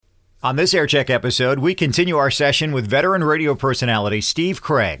On this AirCheck episode, we continue our session with veteran radio personality Steve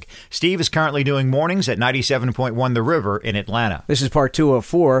Craig. Steve is currently doing mornings at 97.1 The River in Atlanta. This is part 2 of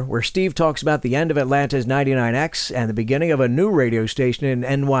 4, where Steve talks about the end of Atlanta's 99X and the beginning of a new radio station in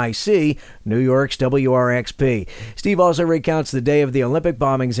NYC, New York's WRXP. Steve also recounts the day of the Olympic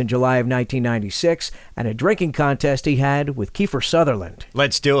bombings in July of 1996 and a drinking contest he had with Kiefer Sutherland.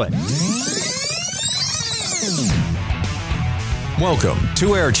 Let's do it. Welcome to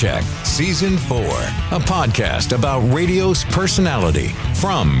AirCheck Season 4, a podcast about radio's personality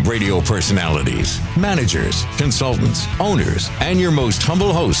from radio personalities, managers, consultants, owners, and your most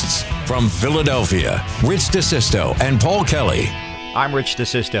humble hosts from Philadelphia, Rich DeSisto and Paul Kelly. I'm Rich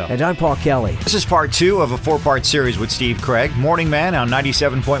DeSisto. And I'm Paul Kelly. This is part 2 of a 4-part series with Steve Craig, Morning Man on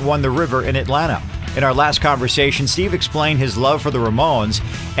 97.1 The River in Atlanta. In our last conversation, Steve explained his love for the Ramones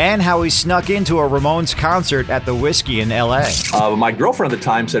and how he snuck into a Ramones concert at the Whiskey in L.A. My girlfriend at the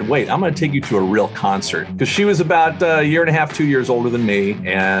time said, wait, I'm going to take you to a real concert. Because she was about a year and a half, 2 years older than me.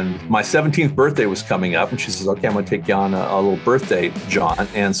 And my 17th birthday was coming up. And she says, okay, I'm going to take you on a little birthday jaunt.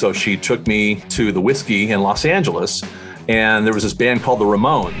 And so she took me to the Whiskey in Los Angeles. And there was this band called the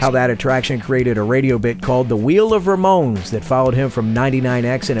Ramones. How that attraction created a radio bit called The Wheel of Ramones that followed him from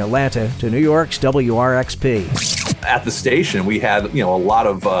 99X in Atlanta to New York's WRXP. At the station, we had a lot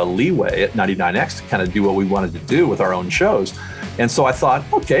of leeway at 99X to kind of do what we wanted to do with our own shows. And so I thought,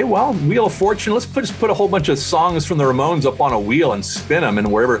 okay, well, Wheel of Fortune, let's just put a whole bunch of songs from the Ramones up on a wheel and spin them, and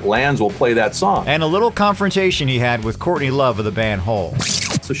wherever it lands, we'll play that song. And a little confrontation he had with Courtney Love of the band Hole.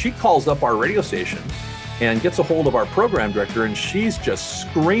 So she calls up our radio station and gets a hold of our program director, and she's just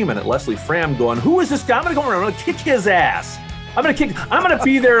screaming at Leslie Fram, going, who is this guy? I'm going to go around and kick his ass. I'm going to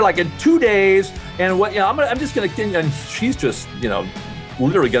be there like in 2 days, and I'm just going to, and she's just,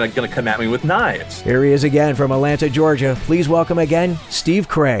 literally going to come at me with knives. Here he is again from Atlanta, Georgia. Please welcome again, Steve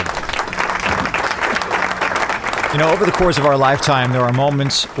Craig. Over the course of our lifetime, there are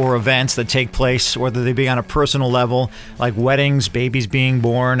moments or events that take place, whether they be on a personal level, like weddings, babies being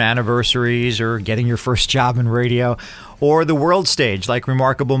born, anniversaries, or getting your first job in radio, or the world stage, like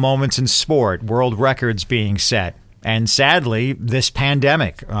remarkable moments in sport, world records being set. And sadly, this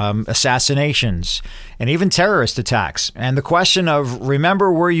pandemic, assassinations, and even terrorist attacks. And the question of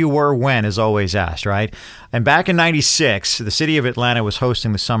remember where you were when is always asked, right? And back in 96, the city of Atlanta was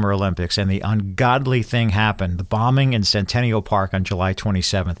hosting the Summer Olympics, and the ungodly thing happened, the bombing in Centennial Park on July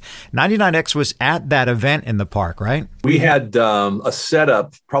 27th. 99X was at that event in the park, right? We had a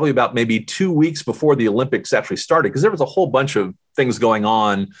setup probably about maybe 2 weeks before the Olympics actually started, because there was a whole bunch of things going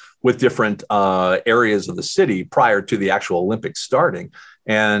on with different areas of the city prior to the actual Olympics starting.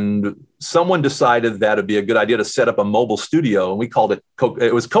 And someone decided that it'd be a good idea to set up a mobile studio, and we called it,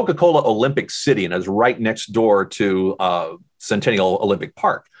 it was Coca-Cola Olympic City, and it was right next door to Centennial Olympic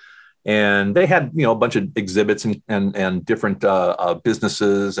Park. And they had, a bunch of exhibits and different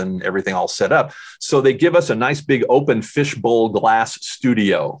businesses and everything all set up. So they give us a nice big open fishbowl glass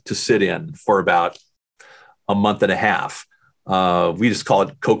studio to sit in for about a month and a half. We just call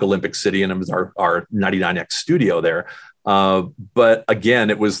it Coke Olympic City, and it was our 99X studio there. But again,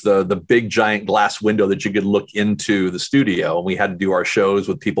 it was the big giant glass window that you could look into the studio. And we had to do our shows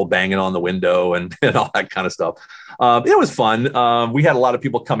with people banging on the window and all that kind of stuff. It was fun. We had a lot of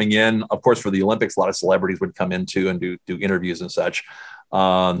people coming in, of course, for the Olympics. A lot of celebrities would come in too and do interviews and such.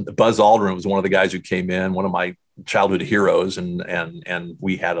 Buzz Aldrin was one of the guys who came in, one of my childhood heroes. And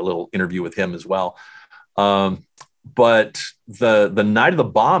we had a little interview with him as well. But the night of the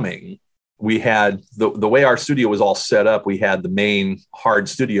bombing, we had the way our studio was all set up. We had the main hard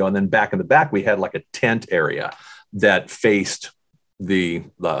studio, and then back in the back, we had like a tent area that faced the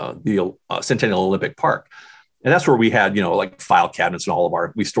Centennial Olympic Park. And that's where we had, like file cabinets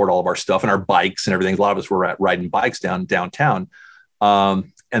and we stored all of our stuff and our bikes and everything. A lot of us were riding bikes downtown.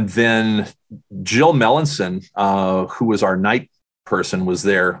 And then Jill Mellinson, who was our night person, was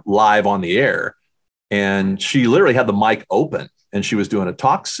there live on the air. And she literally had the mic open and she was doing a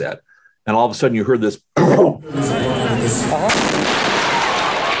talk set. And all of a sudden you heard this. And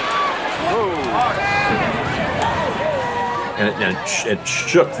it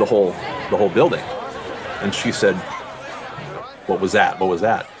shook the whole building. And she said, what was that? What was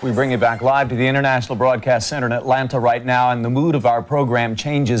that? We bring you back live to the International Broadcast Center in Atlanta right now, and the mood of our program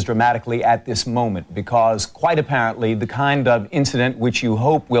changes dramatically at this moment because, quite apparently, the kind of incident which you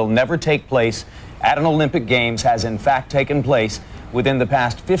hope will never take place at an Olympic Games has in fact taken place within the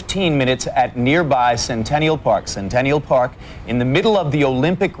past 15 minutes at nearby Centennial Park. Centennial Park, in the middle of the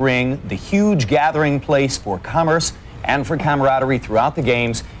Olympic ring, the huge gathering place for commerce and for camaraderie throughout the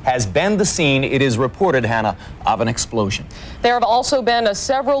games has been the scene, it is reported, Hannah, of an explosion. There have also been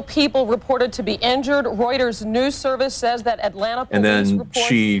several people reported to be injured. Reuters news service says that Atlanta police and then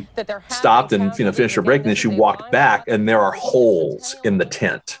she stopped and finished her break, and then she walked back, and there are holes in the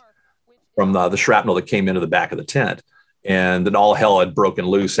tent from the shrapnel that came into the back of the tent. And then all hell had broken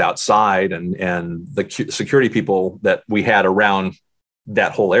loose outside, and the security people that we had around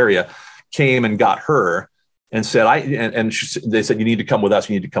that whole area came and got her and said, they said, you need to come with us.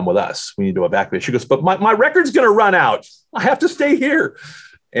 You need to come with us. We need to evacuate. She goes, but my record's going to run out. I have to stay here.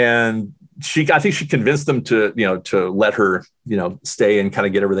 And I think she convinced them to let her, stay and kind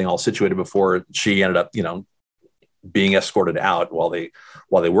of get everything all situated before she ended up, being escorted out while they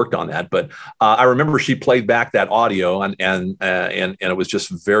worked on that. But I remember she played back that audio, and it was just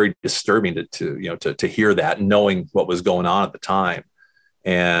very disturbing to hear that, knowing what was going on at the time.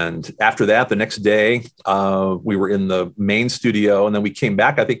 And after that, the next day, we were in the main studio, and then we came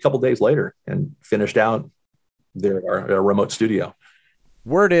back, I think, a couple days later and finished out our remote studio.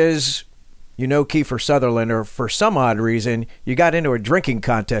 Word is, Kiefer Sutherland, or for some odd reason, you got into a drinking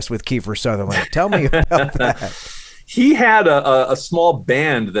contest with Kiefer Sutherland. Tell me about that. He had a small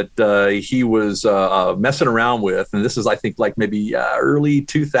band that he was messing around with. And this is, I think, like maybe early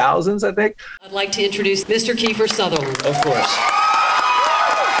 2000s, I think. I'd like to introduce Mr. Kiefer Sutherland. Of course.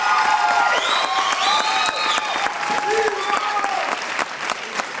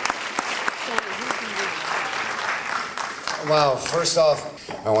 Wow, first off,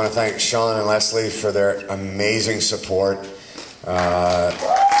 I want to thank Sean and Leslie for their amazing support.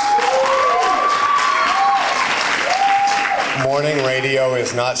 Morning radio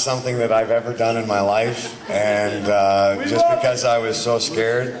is not something that I've ever done in my life, and just because I was so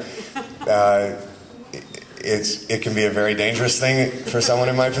scared, it can be a very dangerous thing for someone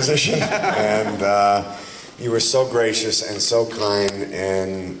in my position. And you were so gracious and so kind,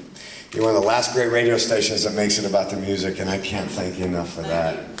 and you're one of the last great radio stations that makes it about the music, and I can't thank you enough for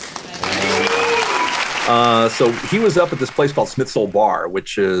that. So he was up at this place called Smith's Old Bar,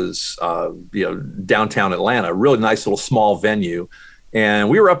 which is downtown Atlanta, a really nice little small venue, and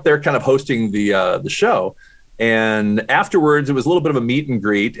we were up there kind of hosting the show. And afterwards, it was a little bit of a meet and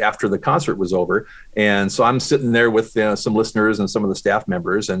greet after the concert was over, and so I'm sitting there with some listeners and some of the staff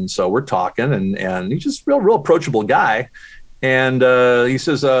members, and so we're talking, and he's just real approachable guy. And he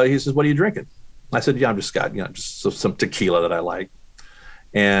says, what are you drinking? I said, yeah, I've just got, just some tequila that I like.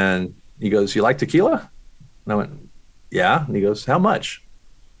 And he goes, you like tequila? And I went, yeah. And he goes, how much?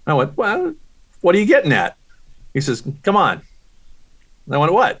 I went, well, what are you getting at? He says, come on. And I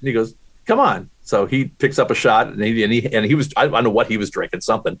went, what? And he goes, come on. So he picks up a shot, and he was, I don't know what he was drinking,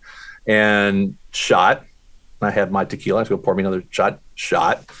 something, and shot. I had my tequila. I was going to pour me another shot.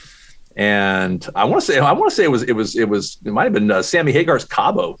 And I want to say it might have been Sammy Hagar's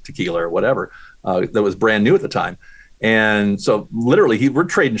Cabo tequila or whatever that was brand new at the time. And so literally we're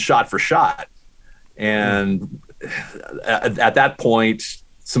trading shot for shot. And at that point,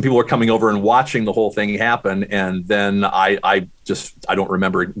 some people were coming over and watching the whole thing happen. And then I don't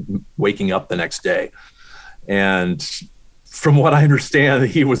remember waking up the next day. And from what I understand,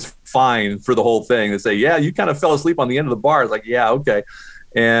 he was fine for the whole thing. They say, yeah, you kind of fell asleep on the end of the bar. It's like, yeah, okay.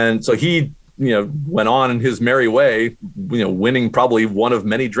 And so he, went on in his merry way, winning probably one of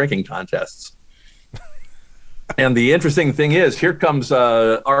many drinking contests. And the interesting thing is, here comes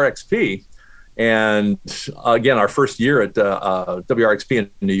RXP. And again, our first year at WRXP in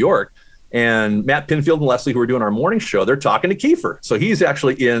New York. And Matt Pinfield and Leslie, who were doing our morning show, they're talking to Kiefer. So he's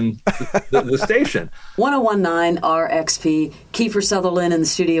actually in the station. 1019 RXP. Kiefer Sutherland in the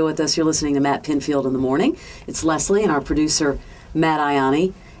studio with us. You're listening to Matt Pinfield in the morning. It's Leslie and our producer, Matt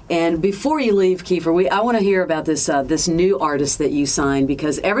Ianni. And before you leave, Kiefer, I want to hear about this new artist that you signed,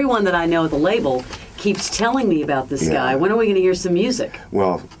 because everyone that I know at the label keeps telling me about this guy. When are we going to hear some music?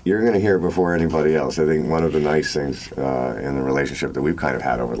 Well, you're going to hear it before anybody else. I think one of the nice things in the relationship that we've kind of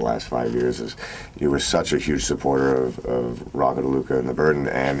had over the last 5 years is you were such a huge supporter of Rocco DeLuca and The Burden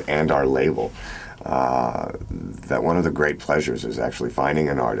and our label, that one of the great pleasures is actually finding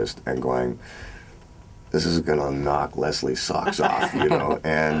an artist and going, this is going to knock Leslie's socks off,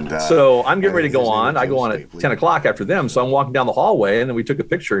 And so I'm getting ready to go on. I go on at 10 o'clock after them. So I'm walking down the hallway, and then we took a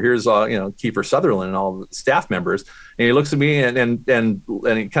picture. Here's, Kiefer Sutherland and all the staff members. And he looks at me and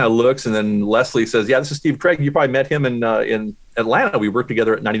he kind of looks. And then Leslie says, yeah, this is Steve Craig. You probably met him in Atlanta. We worked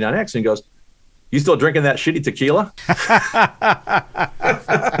together at 99X. And he goes, you still drinking that shitty tequila?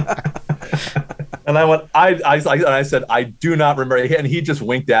 And I went, I said, I do not remember. And he just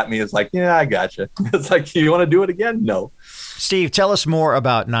winked at me. It's like, yeah, I gotcha. It's like, you want to do it again? No. Steve, tell us more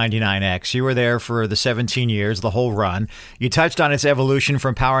about 99X. You were there for the 17 years, the whole run. You touched on its evolution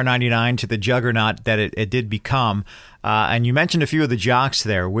from Power 99 to the juggernaut that it did become. And you mentioned a few of the jocks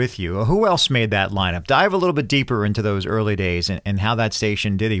there with you. Who else made that lineup? Dive a little bit deeper into those early days and how that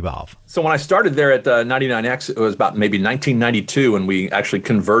station did evolve. So when I started there at 99X, it was about maybe 1992 when we actually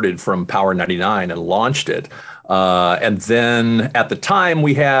converted from Power 99 and launched it. And then at the time,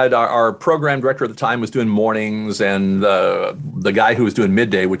 we had our program director at the time was doing mornings, and the guy who was doing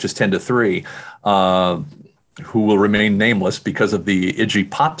midday, which is 10 to 3, who will remain nameless because of the Iggy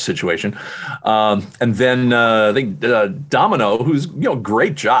Pop situation. And then I think Domino, who's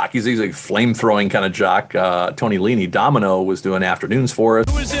great jock. He's a flame-throwing kind of jock. Tony Leaney, Domino, was doing afternoons for us.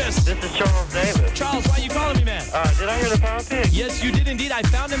 Who is this? This is Charles Davis. Charles, why are you calling me, man? Did I hear the Power Pig? Yes, you did indeed. I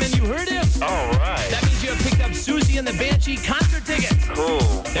found him and you heard him. Oh, right. That means you have picked up Susie and the Banshee concert tickets. Cool.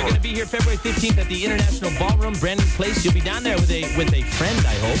 They're going to be here February 15th at the International Ballroom, Brandon Place. You'll be down there with a friend,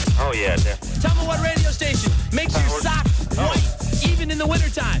 I hope. Oh, yeah, definitely. Tell me what radio station makes your socks white, even in the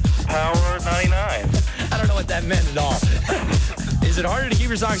wintertime. Power 99. I don't know what that meant at all. Is it harder to keep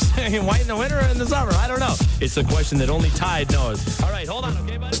your socks white in the winter or in the summer? I don't know. It's a question that only Tide knows. All right, hold on,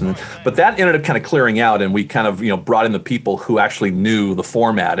 okay, bud? But that ended up kind of clearing out, and we kind of brought in the people who actually knew the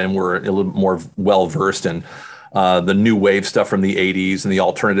format and were a little more well versed in the new wave stuff from the 80s and the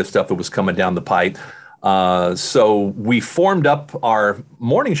alternative stuff that was coming down the pipe. So we formed up our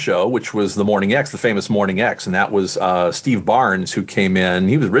morning show, which was the Morning X, the famous Morning X. And that was Steve Barnes, who came in.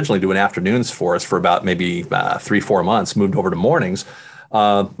 He was originally doing afternoons for us for about maybe 3-4 months, moved over to mornings.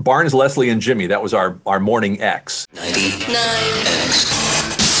 Barnes, Leslie, and Jimmy, that was our Morning X. 99X,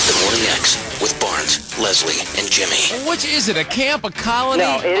 the Morning X with Barnes, Leslie, and Jimmy. Which is it, a camp, a colony,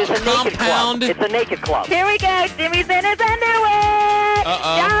 no, it is a compound? Naked club. It's a naked club. Here we go, Jimmy's in his underwear.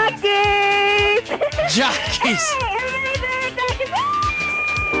 Jockeys. Jockeys.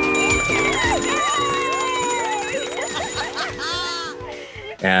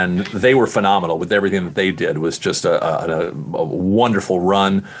 And they were phenomenal with everything that they did. It was just a wonderful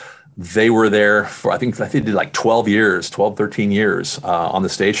run. They were there for, I think they did like 12, 13 years on the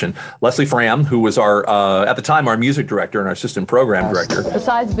station. Leslie Fram, who was at the time, our music director and our assistant program director.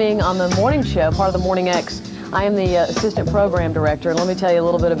 Besides being on the morning show, part of the Morning X, I am the assistant program director, and let me tell you a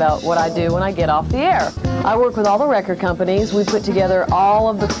little bit about what I do when I get off the air. I work with all the record companies. We put together all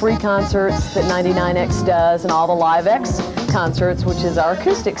of the free concerts that 99X does and all the Live X concerts, which is our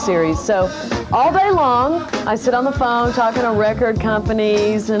acoustic series. So all day long, I sit on the phone talking to record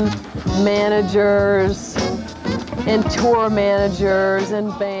companies and managers and tour managers and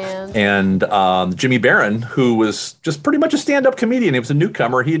bands. And Jimmy Barron, who was just pretty much a stand-up comedian. He was a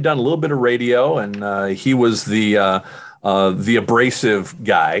newcomer. He had done a little bit of radio, and he was the abrasive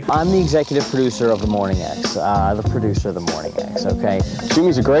guy. I'm the executive producer of the Morning X, the producer of the Morning X, okay?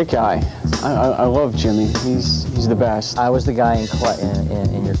 Jimmy's a great guy. I love Jimmy. He's the best. I was the guy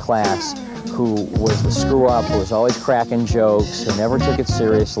in your class who was the screw-up, who was always cracking jokes, who never took it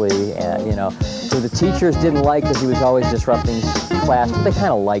seriously, and, who the teachers didn't like because he was always disrupting class, but they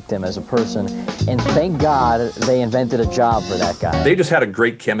kind of liked him as a person, and thank God they invented a job for that guy. They just had a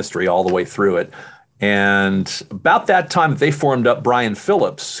great chemistry all the way through it. And about that time, they formed up Brian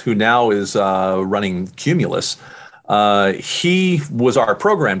Phillips, who now is running Cumulus. He was our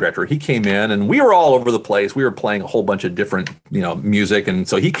program director. He came in, and we were all over the place. We were playing a whole bunch of different, music, and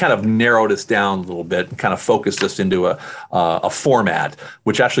so he kind of narrowed us down a little bit and kind of focused us into a format,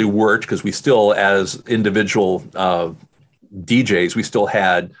 which actually worked because we still, as individual DJs, we still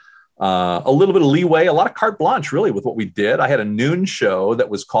had a little bit of leeway, a lot of carte blanche, really, with what we did. I had a noon show that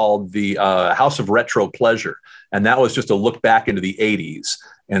was called the House of Retro Pleasure, and that was just a look back into the 80s.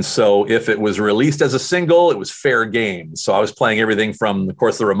 And so if it was released as a single, it was fair game. So I was playing everything from, of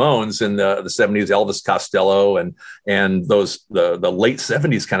course, the Ramones in the 70s, Elvis Costello, and the late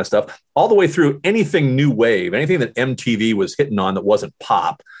 70s kind of stuff, all the way through anything new wave, anything that MTV was hitting on that wasn't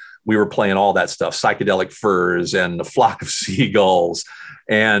pop. We were playing all that stuff, Psychedelic Furs and The Flock of Seagulls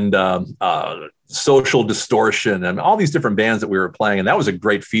and Social Distortion and all these different bands that we were playing. And that was a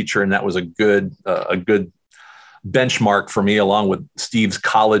great feature. And that was a good benchmark for me, along with Steve's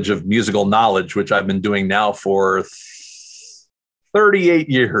College of Musical Knowledge, which I've been doing now for 38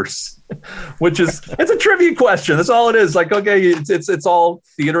 years, which is, it's a trivia question. That's all it is. Like, okay, it's all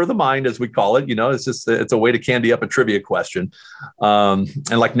theater of the mind, as we call it. It's just, it's a way to candy up a trivia question. And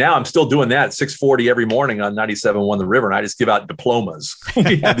like now I'm still doing that at 6:40 every morning on 97.1 The River. And I just give out diplomas.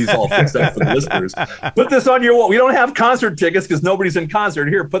 We have these all fixed up for the listeners. Put this on your wall. We don't have concert tickets because nobody's in concert.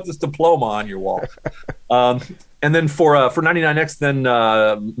 Here, put this diploma on your wall. And then for 99X,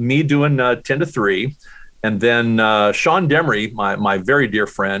 then me doing 10 to 3. And then Sean Demery, my very dear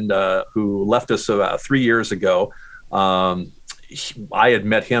friend, who left us about 3 years ago. I had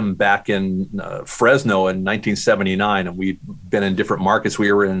met him back in Fresno in 1979, and we'd been in different markets. We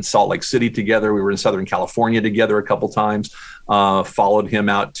were in Salt Lake City together. We were in Southern California together a couple times. Followed him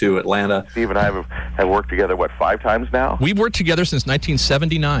out to Atlanta. Steve and I have worked together, 5 times now? We've worked together since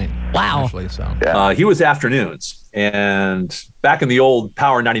 1979. Wow. Actually, so. Yeah. He was afternoons. And back in the old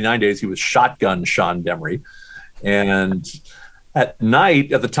Power 99 days, he was Shotgun Sean Demery. And at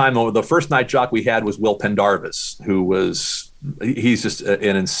night, at the time, the first night jock we had was Will Pendarvis, he's just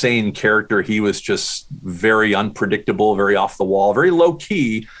an insane character. He was just very unpredictable, very off the wall, very low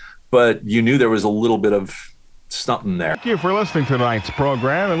key, but you knew there was a little bit of something there. Thank you for listening to tonight's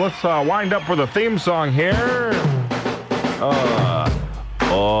program, and let's wind up with a theme song here.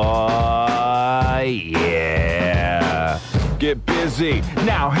 Yeah. Get busy.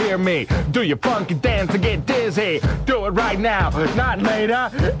 Now hear me. Do your funky dance to get dizzy. Do it right now, not later.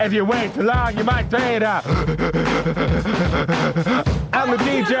 If you wait too long, you might fade out. I'm the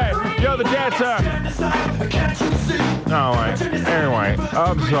DJ. You're the dancer. Oh, wait. Anyway,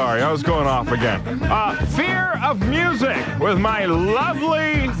 I'm sorry. I was going off again. Fear of Music with my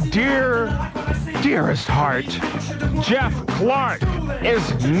lovely, dearest heart. Jeff Clark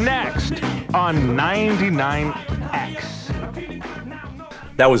is next on 99X.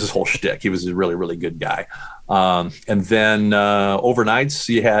 That was his whole shtick. He was a really, really good guy. And then overnights,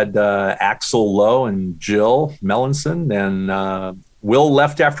 you had Axl Lowe and Jill Melanson. And Will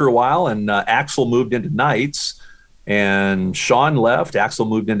left after a while, and Axl moved into nights. And Sean left. Axl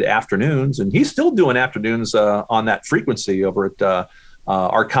moved into afternoons. And he's still doing afternoons on that frequency over at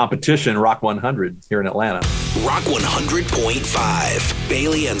our competition, Rock 100, here in Atlanta. Rock 100.5,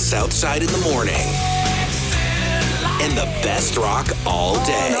 Bailey and Southside in the morning. And the best rock all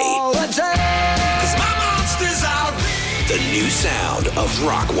day. 'Cause my monster's out. The new sound of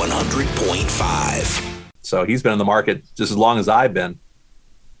Rock 100.5. So he's been in the market just as long as I've been.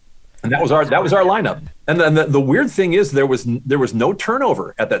 And that was our lineup. And then the weird thing is there was no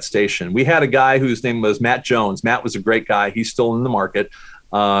turnover at that station. We had a guy whose name was Matt Jones. Matt was a great guy. He's still in the market.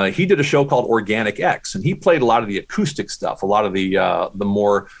 He did a show called Organic X, and he played a lot of the acoustic stuff, a lot of the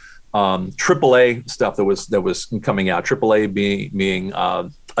more AAA stuff that was coming out. AAA being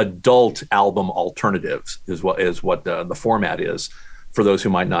adult album alternatives is what the format is. For those who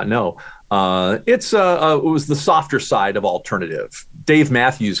might not know, it was the softer side of alternative. Dave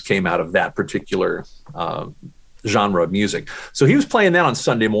Matthews came out of that particular genre of music, so he was playing that on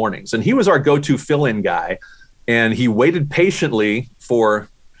Sunday mornings, and he was our go-to fill-in guy. And he waited patiently for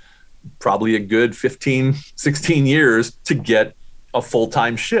probably a good 15, 16 years to get a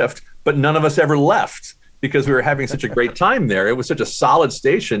full-time shift, but none of us ever left because we were having such a great time there. It was such a solid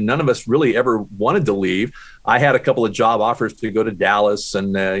station. None of us really ever wanted to leave. I had a couple of job offers to go to Dallas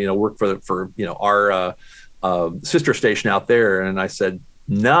and work for our sister station out there, and I said,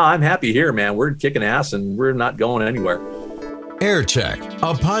 "No, I'm happy here, man. We're kicking ass and we're not going anywhere." Air Check,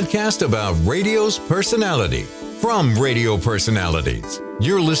 a podcast about radio's personality from Radio Personalities.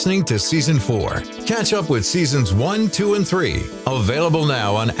 You're listening to Season 4. Catch up with Seasons 1, 2, and 3. Available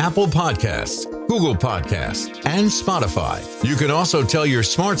now on Apple Podcasts, Google Podcasts, and Spotify. You can also tell your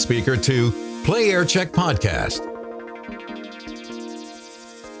smart speaker to play Air Check Podcast.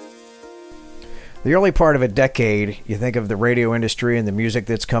 The early part of a decade, you think of the radio industry and the music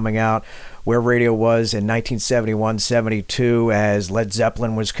that's coming out, where radio was in 1971, 72 as Led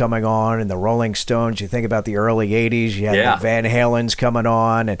Zeppelin was coming on and the Rolling Stones. You think about the early 80s, you had the Van Halens coming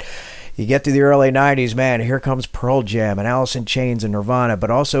on, and you get to the early 90s, man, here comes Pearl Jam and Alice in Chains and Nirvana,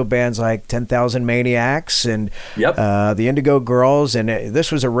 but also bands like 10,000 Maniacs and the Indigo Girls. And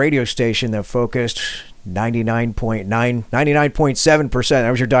this was a radio station that focused 99.7%. That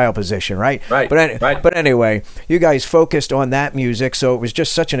was your dial position, right? Right. But anyway, you guys focused on that music, so it was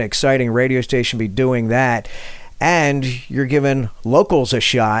just such an exciting radio station to be doing that. And you're giving locals a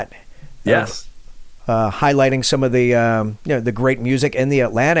shot. Yes. Highlighting some of the great music in the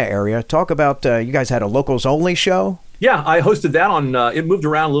Atlanta area. Talk about you guys had a locals only show. Yeah, I hosted that on. It moved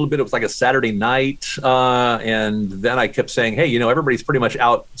around a little bit. It was like a Saturday night, and then I kept saying, "Hey, everybody's pretty much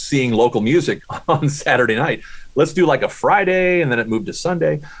out seeing local music on Saturday night. Let's do like a Friday," and then it moved to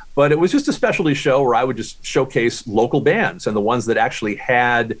Sunday. But it was just a specialty show where I would just showcase local bands and the ones that actually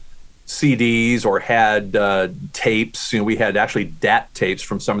had CDs or had tapes. We had actually DAT tapes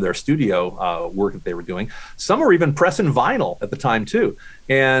from some of their studio work that they were doing. Some were even pressing vinyl at the time too.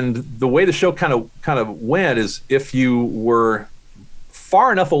 And the way the show kind of went is if you were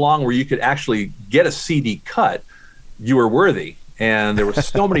far enough along where you could actually get a CD cut, you were worthy. And there were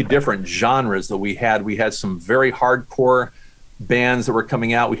so many different genres that we had. We had some very hardcore bands that were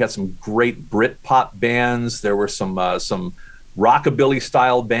coming out. We had some great Brit-pop bands. There were some rockabilly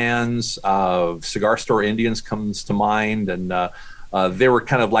style bands. Cigar Store Indians comes to mind, and they were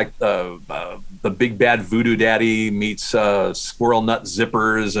kind of like the Big Bad Voodoo Daddy meets Squirrel Nut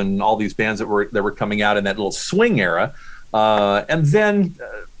Zippers, and all these bands that were coming out in that little swing era. And then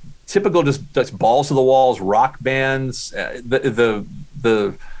typical just balls to the walls rock bands. The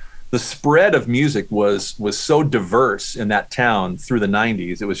spread of music was so diverse in that town through the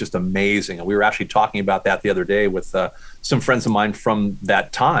 90s. It was just amazing. And we were actually talking about that the other day with some friends of mine from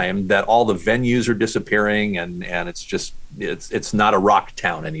that time, that all the venues are disappearing, and it's not a rock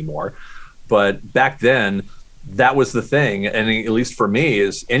town anymore. But back then, that was the thing. And at least for me,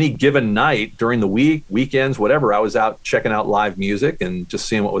 is any given night during the week, weekends, whatever, I was out checking out live music and just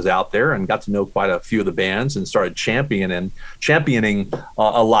seeing what was out there, and got to know quite a few of the bands and started championing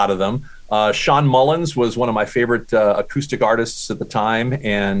a lot of them. Sean Mullins was one of my favorite acoustic artists at the time,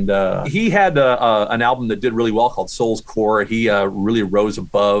 and he had an album that did really well called Soul's Core. He really rose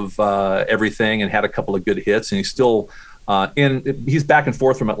above everything and had a couple of good hits, and he's still he's back and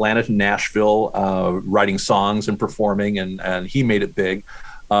forth from Atlanta to Nashville, writing songs and performing, and he made it big.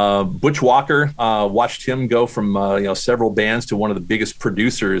 Butch Walker, watched him go from several bands to one of the biggest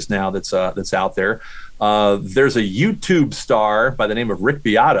producers now that's out there. There's a YouTube star by the name of Rick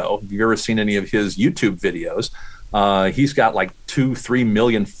Beato. Have you ever seen any of his YouTube videos? He's got like 2-3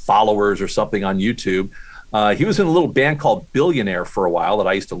 million followers or something on YouTube. He was in a little band called Billionaire for a while that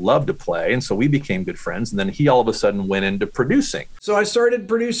I used to love to play, and so we became good friends, and then he all of a sudden went into producing. So I started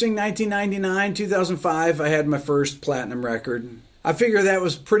producing 1999, 2005. I had my first platinum record. I figure that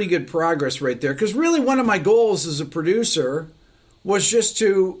was pretty good progress right there, because really one of my goals as a producer was just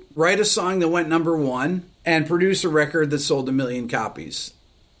to write a song that went number one and produce a record that sold 1 million copies.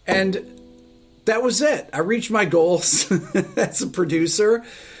 And that was it. I reached my goals as a producer.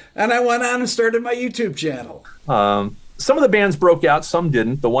 And I went on and started my YouTube channel. Some of the bands broke out, some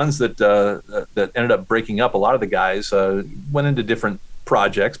didn't. The ones that ended up breaking up, a lot of the guys went into different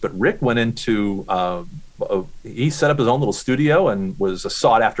projects. But Rick went into, he set up his own little studio and was a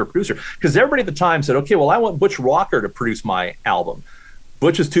sought-after producer. Because everybody at the time said, okay, well, I want Butch Walker to produce my album.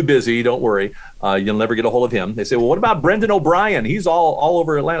 Butch is too busy, don't worry. You'll never get a hold of him. They say, well, what about Brendan O'Brien? He's all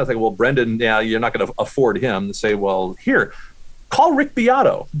over Atlanta. I think, well, Brendan, yeah, you're not going to afford him. They say, well, here, call Rick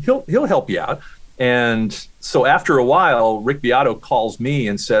Beato. He'll help you out. And so after a while, Rick Beato calls me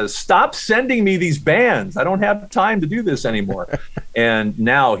and says, stop sending me these bands. I don't have time to do this anymore. And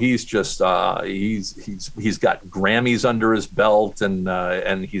now he's just he's got Grammys under his belt,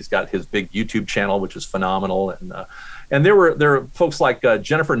 and he's got his big YouTube channel, which is phenomenal. And there were folks like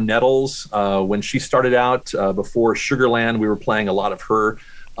Jennifer Nettles. When she started out before Sugarland, we were playing a lot of her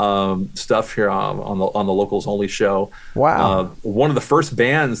stuff here on the Locals Only show. Wow. One of the first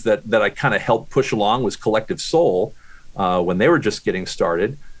bands that I kind of helped push along was Collective Soul when they were just getting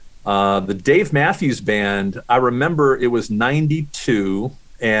started. The Dave Matthews Band, I remember it was 92,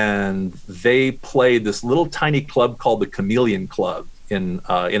 and they played this little tiny club called the Chameleon Club in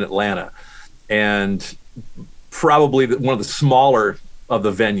Atlanta, and probably one of the smaller of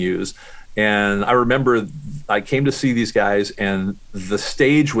the venues. And I remember I came to see these guys, and the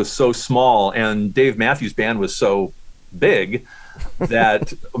stage was so small, and Dave Matthews Band was so big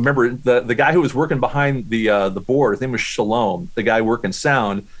that remember the guy who was working behind the board, his name was Shalom, the guy working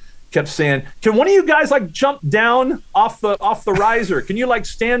sound, kept saying, can one of you guys like jump down off the riser? Can you like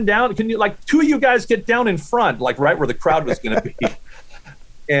stand down? Can you like two of you guys get down in front, like right where the crowd was going to be?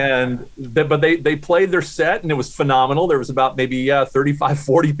 But they played their set, and it was phenomenal. There was about maybe 35,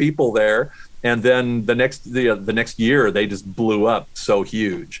 40 people there. And then the next year, they just blew up so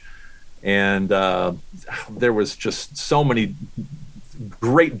huge. And there was just so many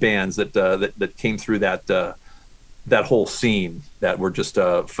great bands that came through that whole scene that were just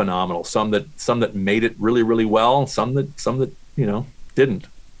phenomenal. Some that made it really, really well. Some that didn't.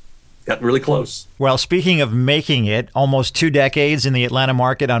 Got really close. Well, speaking of making it, almost 2 decades in the Atlanta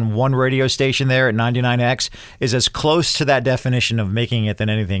market on one radio station there at 99X is as close to that definition of making it than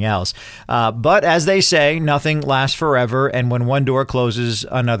anything else. But as they say, nothing lasts forever, and when one door closes,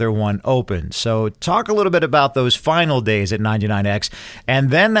 another one opens. So talk a little bit about those final days at 99X, and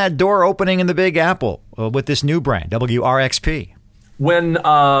then that door opening in the Big Apple with this new brand, WRXP. When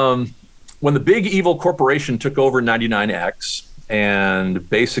the big evil corporation took over 99X, and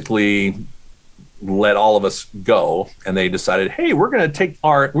basically let all of us go, and they decided, hey, you're going to take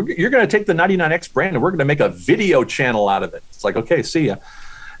the 99X brand and we're going to make a video channel out of it. It's like, okay, see ya.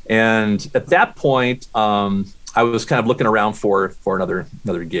 And at that point, I was kind of looking around for another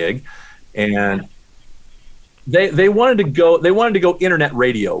gig, and they wanted to go internet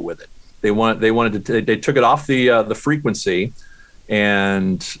radio with it. They took it off the frequency,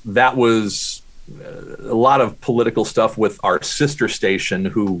 and that was a lot of political stuff with our sister station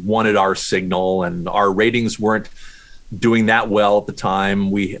who wanted our signal, and our ratings weren't doing that well at the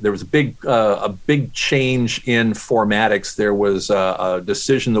time. There was a big change in formatics. There was a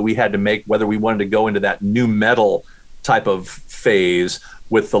decision that we had to make whether we wanted to go into that new metal type of phase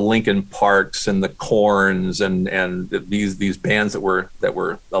with the Linkin Parks and the Korns and these bands that were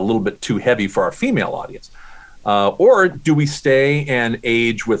a little bit too heavy for our female audience, or do we stay and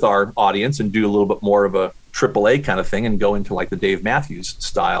age with our audience and do a little bit more of a AAA kind of thing and go into like the Dave Matthews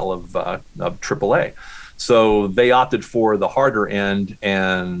style of AAA? So they opted for the harder end,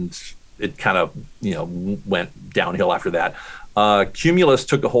 and it kind of went downhill after that. Cumulus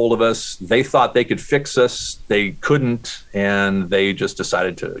took a hold of us. They thought they could fix us. They couldn't, and they just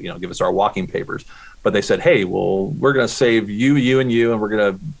decided to give us our walking papers. But they said, hey, well, we're going to save you, and we're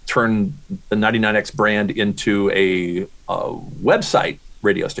going to turn the 99X brand into a website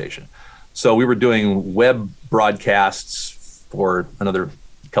radio station. So we were doing web broadcasts for another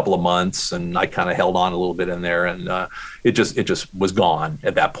couple of months, and I kind of held on a little bit in there, and it just was gone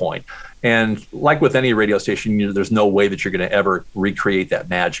at that point. And like with any radio station, there's no way that you're going to ever recreate that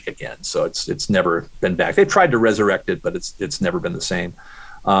magic again. So it's never been back. They've tried to resurrect it, but it's never been the same.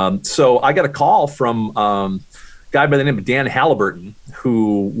 So I got a call from a guy by the name of Dan Halliburton,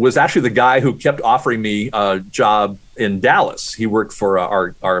 who was actually the guy who kept offering me a job in Dallas. He worked for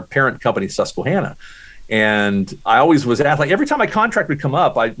our parent company, Susquehanna. And I always was asked, like every time my contract would come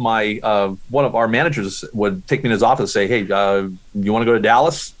up, one of our managers would take me in his office and say, hey, you want to go to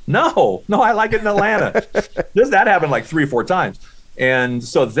Dallas? No, I like it in Atlanta. That happened like 3 or 4 times. And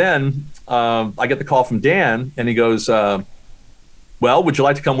so then I get the call from Dan, and he goes, well, would you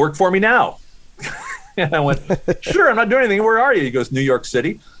like to come work for me now? And I went, sure, I'm not doing anything. Where are you? He goes, New York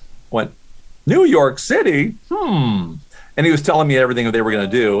City. I went, New York City? And he was telling me everything that they were going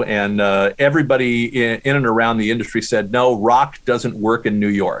to do. And everybody in and around the industry said, no, rock doesn't work in New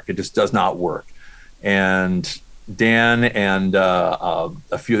York. It just does not work. And Dan and a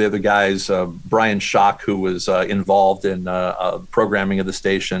few of the other guys, Brian Schock, who was involved in programming of the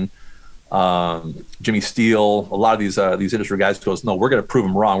station, Jimmy Steele, a lot of these industry guys goes, no, we're going to prove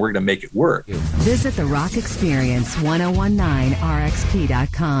them wrong. We're going to make it work. Visit the Rock Experience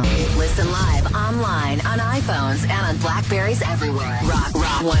 1019rxp.com. Listen live online on iPhones and on Blackberries everywhere. Rock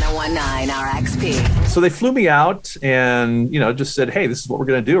 1019 RXP. So they flew me out and just said, hey, this is what we're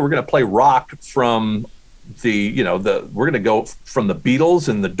going to do. We're going to play rock from we're going to go from the Beatles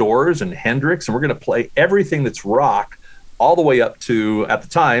and the Doors and Hendrix, and we're going to play everything that's rock, all the way up to, at the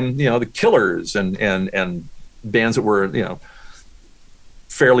time, the Killers and bands that were,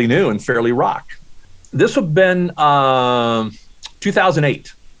 fairly new and fairly rock. This would have been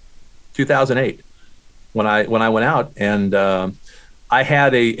 2008 when I went out, and I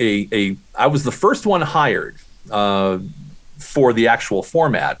had I was the first one hired for the actual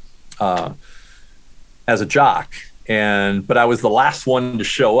format as a jock. But I was the last one to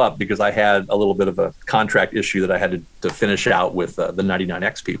show up because I had a little bit of a contract issue that I had to finish out with the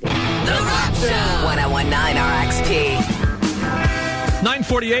 99X people. The Rock Show. 1019 RXP.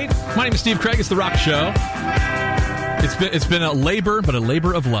 9:48. My name is Steve Craig. It's The Rock Show. It's been a labor, but a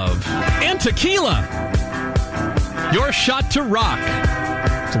labor of love. And tequila. Your shot to rock.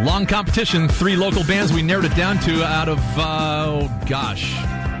 It's a long competition. 3 local bands. We narrowed it down to out of,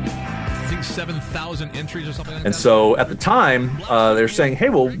 7,000 entries or something like that. And so at the time, they're saying, hey,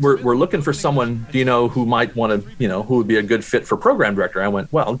 well, we're looking for someone, who might want to, who would be a good fit for program director. I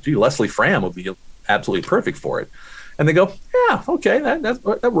went, well, gee, Leslie Fram would be absolutely perfect for it. And they go, yeah, okay,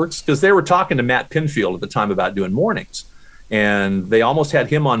 that works. Because they were talking to Matt Pinfield at the time about doing mornings. And they almost had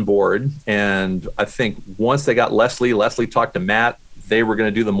him on board. And I think once they got Leslie talked to Matt, they were going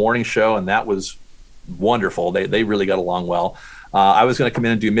to do the morning show. And that was wonderful. They really got along well. I was going to come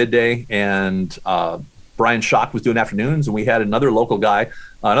in and do midday, and Brian Schock was doing afternoons, and we had another local guy,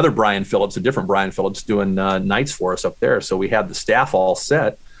 another Brian Phillips, a different Brian Phillips, doing nights for us up there. So we had the staff all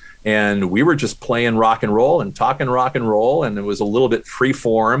set, and we were just playing rock and roll and talking rock and roll, and it was a little bit free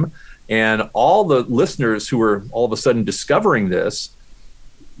form. And all the listeners who were all of a sudden discovering this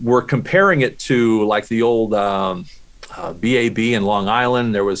were comparing it to like the old BAB in Long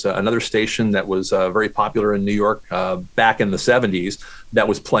Island. There was another station that was very popular in New York back in the 70s that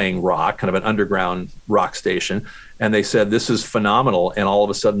was playing rock, kind of an underground rock station. And they said, this is phenomenal. And all of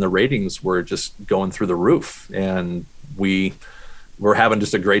a sudden the ratings were just going through the roof. And we we're having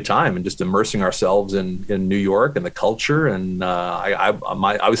just a great time and just immersing ourselves in New York and the culture. And I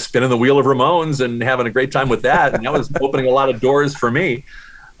was spinning the wheel of Ramones and having a great time with that. And that was opening a lot of doors for me.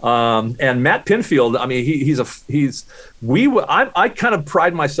 And Matt Pinfield, I mean, I kind of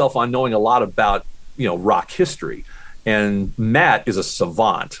pride myself on knowing a lot about, rock history. And Matt is a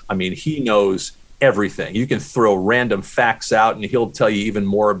savant. I mean, he knows everything. You can throw random facts out and he'll tell you even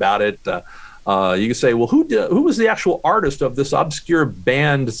more about it. You can say, well, who was the actual artist of this obscure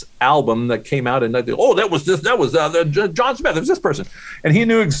band's album that came out? And that was John Smith. It was this person. And he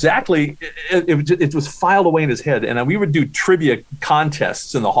knew exactly, it was filed away in his head. And we would do trivia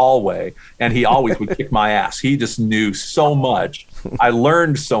contests in the hallway, and he always would kick my ass. He just knew so much. I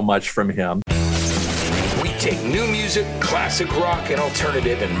learned so much from him. Take new music, classic rock, and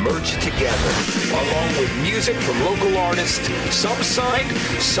alternative and merge it together, along with music from local artists, some signed,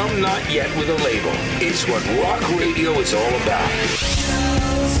 some not yet with a label. It's what rock radio is all about.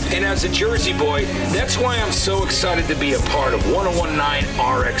 And as a Jersey boy, that's why I'm so excited to be a part of 1019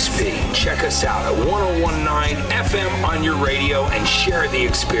 RXP. Check us out at 1019 FM on your radio and share the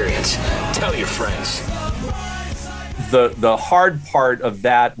experience. Tell your friends. The hard part of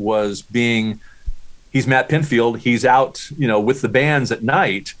that was he's Matt Pinfield. He's out, with the bands at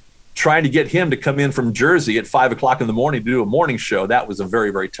night, trying to get him to come in from Jersey at 5 o'clock in the morning to do a morning show. That was a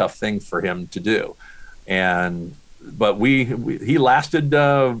very, very tough thing for him to do. But he lasted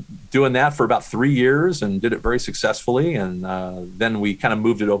doing that for about 3 years and did it very successfully. And then we kind of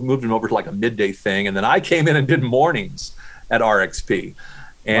moved him over to like a midday thing. And then I came in and did mornings at RXP.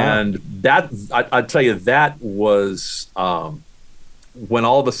 And that, I'd tell you, that was, when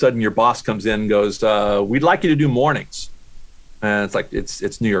all of a sudden your boss comes in and goes, we'd like you to do mornings. And it's like,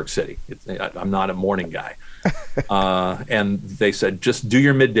 it's New York City. I'm not a morning guy. And they said, just do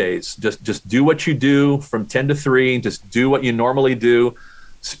your middays. Just do what you do from 10 to 3. Just do what you normally do.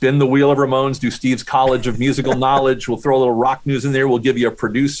 Spin the wheel of Ramones, do Steve's College of Musical Knowledge. We'll throw a little rock news in there. We'll give you a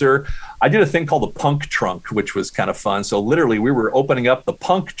producer. I did a thing called the Punk Trunk, which was kind of fun. So literally we were opening up the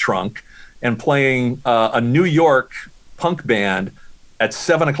Punk Trunk and playing a New York punk band at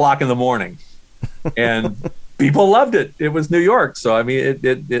 7 o'clock in the morning, and people loved it. It was New York, so I mean,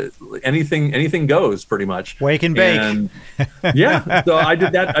 anything goes pretty much. Wake and bake. And, yeah, so I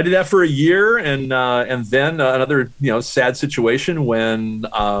did that. I did that for a year, and then another sad situation when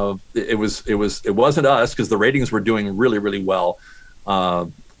it wasn't us, because the ratings were doing really, really well.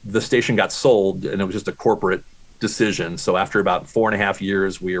 The station got sold, and it was just a corporate decision. So after about 4.5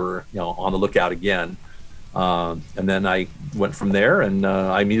 years, we were on the lookout again. And then I went from there, and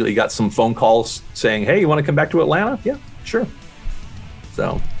I immediately got some phone calls saying, "Hey, you want to come back to Atlanta?" Yeah, sure.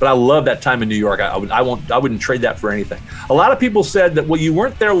 So, but I love that time in New York. I wouldn't trade that for anything. A lot of people said that, well, you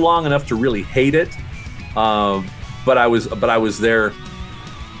weren't there long enough to really hate it, but I was there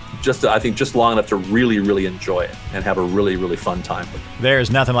just long enough to really, really enjoy it and have a really, really fun time with it. There's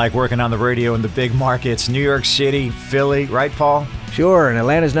nothing like working on the radio in the big markets, New York City, Philly, right, Paul? Sure, and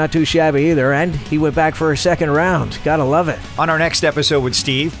Atlanta's not too shabby either, and he went back for a second round. Gotta love it. On our next episode with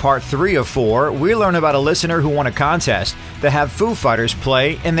Steve, part 3 of 4, we learn about a listener who won a contest to have Foo Fighters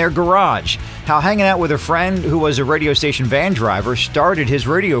play in their garage, how hanging out with a friend who was a radio station van driver started his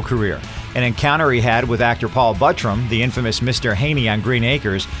radio career, an encounter he had with actor Paul Buttram, the infamous Mr. Haney on Green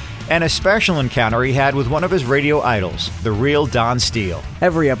Acres, and a special encounter he had with one of his radio idols, the real Don Steele.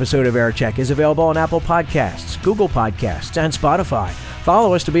 Every episode of Aircheck is available on Apple Podcasts, Google Podcasts, and Spotify.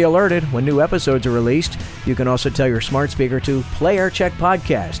 Follow us to be alerted when new episodes are released. You can also tell your smart speaker to play Aircheck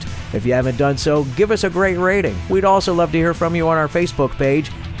Podcast. If you haven't done so, give us a great rating. We'd also love to hear from you on our Facebook page,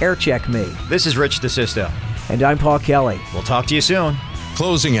 Aircheck Me. This is Rich DeSisto. And I'm Paul Kelly. We'll talk to you soon.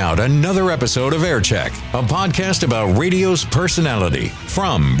 Closing out another episode of Aircheck, a podcast about radio's personality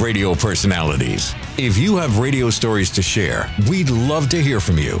from Radio Personalities. If you have radio stories to share, we'd love to hear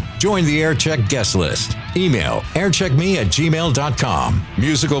from you. Join the Aircheck guest list. Email aircheckme@gmail.com.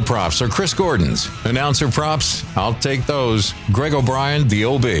 Musical props are Chris Gordon's. Announcer props, I'll take those. Greg O'Brien, the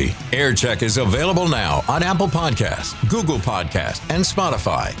OB. Aircheck is available now on Apple Podcasts, Google Podcasts, and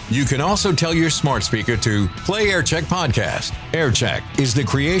Spotify. You can also tell your smart speaker to play Aircheck Podcast. Aircheck is the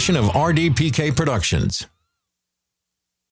creation of RDPK Productions.